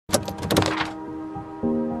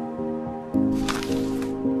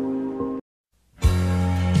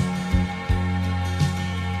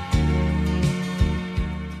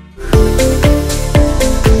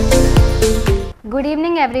Good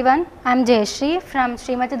evening everyone. I am JC from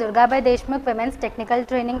Srimati Durgabai Deshmukh Women's Technical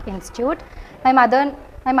Training Institute. My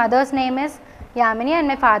mother's name is Yamini and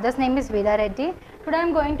my father's name is Vida Reddy. Today I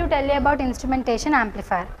am going to tell you about instrumentation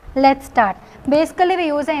amplifier. Let's start. Basically we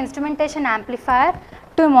use an instrumentation amplifier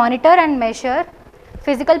to monitor and measure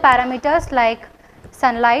physical parameters like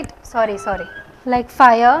like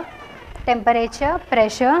fire, temperature,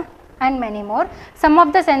 pressure and many more. Some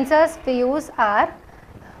of the sensors we use are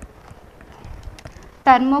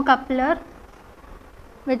thermocoupler,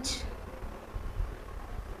 which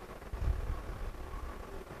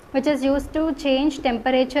is used to change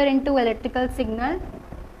temperature into electrical signal.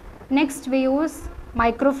 Next we use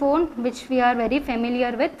microphone, which we are very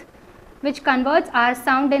familiar with, which converts our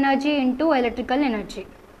sound energy into electrical energy.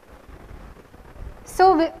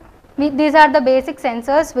 So these are the basic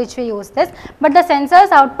sensors which we use this, but the sensor's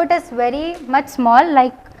output is very much small,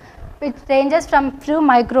 like it ranges from few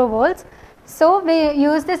microvolts. So we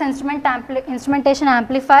use this instrumentation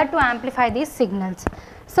amplifier to amplify these signals.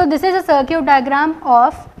 So this is a circuit diagram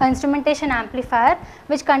of an instrumentation amplifier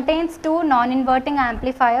which contains two non-inverting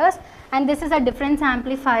amplifiers, and this is a difference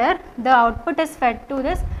amplifier. The output is fed to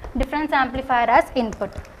this difference amplifier as input.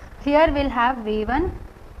 Here we will have V1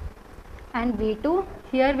 and V2.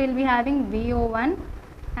 Here we will be having VO1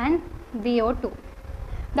 and VO2.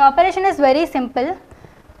 The operation is very simple.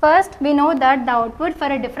 First we know that the output for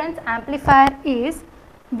a difference amplifier is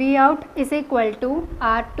Vout is equal to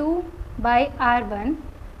R2 by R1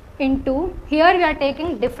 into, here we are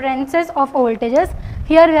taking differences of voltages.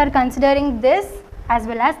 Here we are considering this as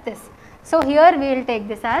well as this. So here we will take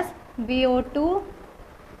this as VO2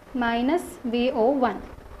 minus VO1.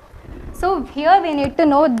 So here we need to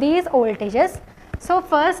know these voltages. So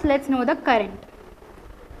first let's know the current.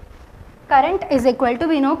 Current is equal to,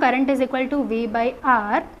 we know current is equal to V by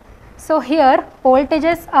R. So here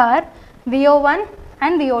voltages are VO1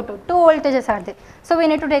 and VO2, two voltages are there. So we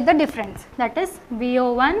need to take the difference, that is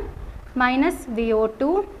VO1 minus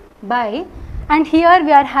VO2 by, and here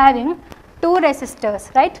we are having two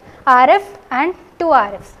resistors, right, RF and two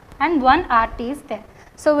RFs, and one RT is there.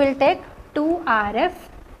 So we will take 2 RF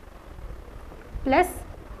plus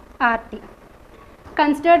RT.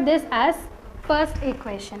 Consider this as first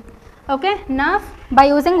equation. Okay, now by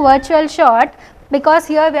using virtual short, because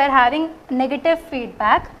here we are having negative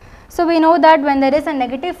feedback, so we know that when there is a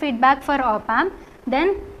negative feedback for op amp,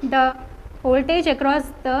 then the voltage across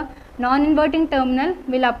the non-inverting terminal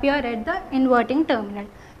will appear at the inverting terminal.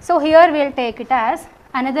 So here we will take it as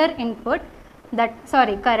another input,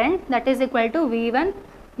 current, that is equal to V1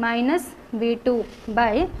 minus V2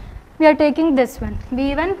 by, we are taking this one,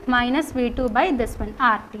 V1 minus V2 by this one,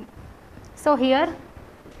 RT. So here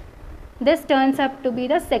this turns up to be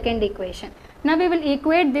the second equation. Now we will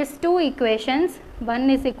equate these two equations, 1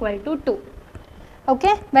 is equal to 2.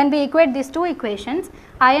 Okay, when we equate these two equations,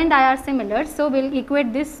 I and I are similar, so we will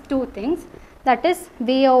equate these two things, that is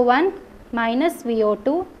VO1 minus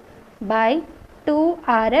VO2 by 2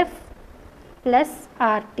 RF plus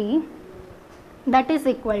RT, that is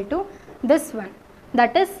equal to this one,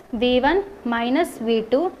 that is V1 minus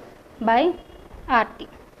V2 by RT.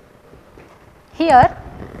 Here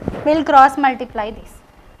we will cross multiply this,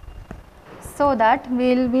 so that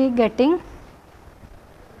we will be getting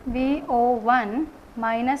VO1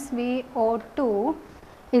 minus VO2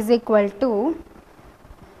 is equal to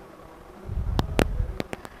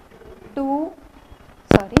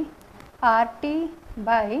RT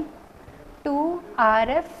by 2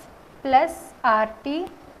 RF plus RT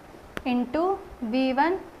into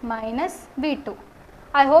V1 minus V2.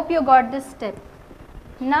 I hope you got this step.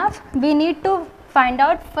 Now we need to find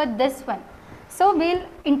out for this one. So we will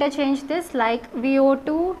interchange this like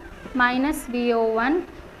VO2 minus VO1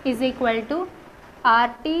 is equal to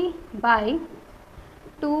RT by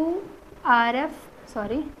 2 RF,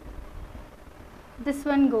 this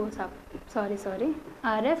one goes up,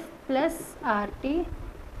 RF plus RT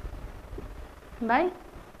by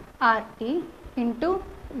RT into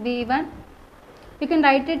V1. You can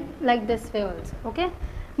write it like this way also. Okay.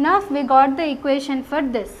 Now we got the equation for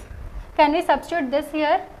this. Can we substitute this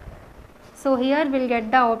here? So here we will get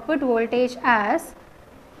the output voltage as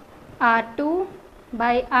R2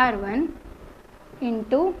 by R1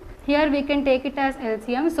 into, here we can take it as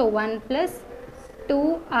LCM, so 1 plus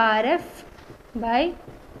 2 RF by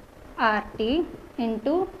RT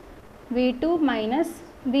into V2 minus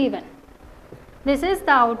V1. This is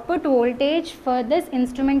the output voltage for this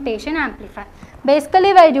instrumentation amplifier.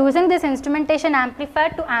 Basically we are using this instrumentation amplifier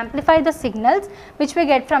to amplify the signals which we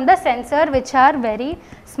get from the sensor, which are very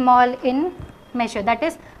small in measure, that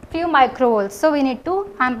is few microvolts. So we need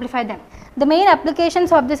to amplify them. The main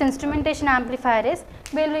applications of this instrumentation amplifier is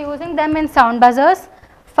we will be using them in sound buzzers,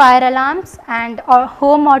 fire alarms and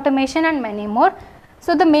home automation and many more.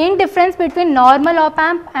 So, the main difference between normal op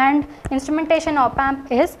amp and instrumentation op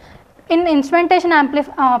amp is in instrumentation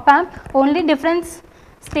op amp only different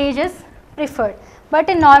stages preferred, but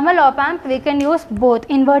in normal op amp we can use both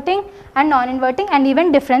inverting and non-inverting and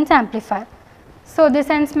even difference amplifier. So, this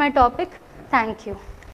ends my topic. Thank you.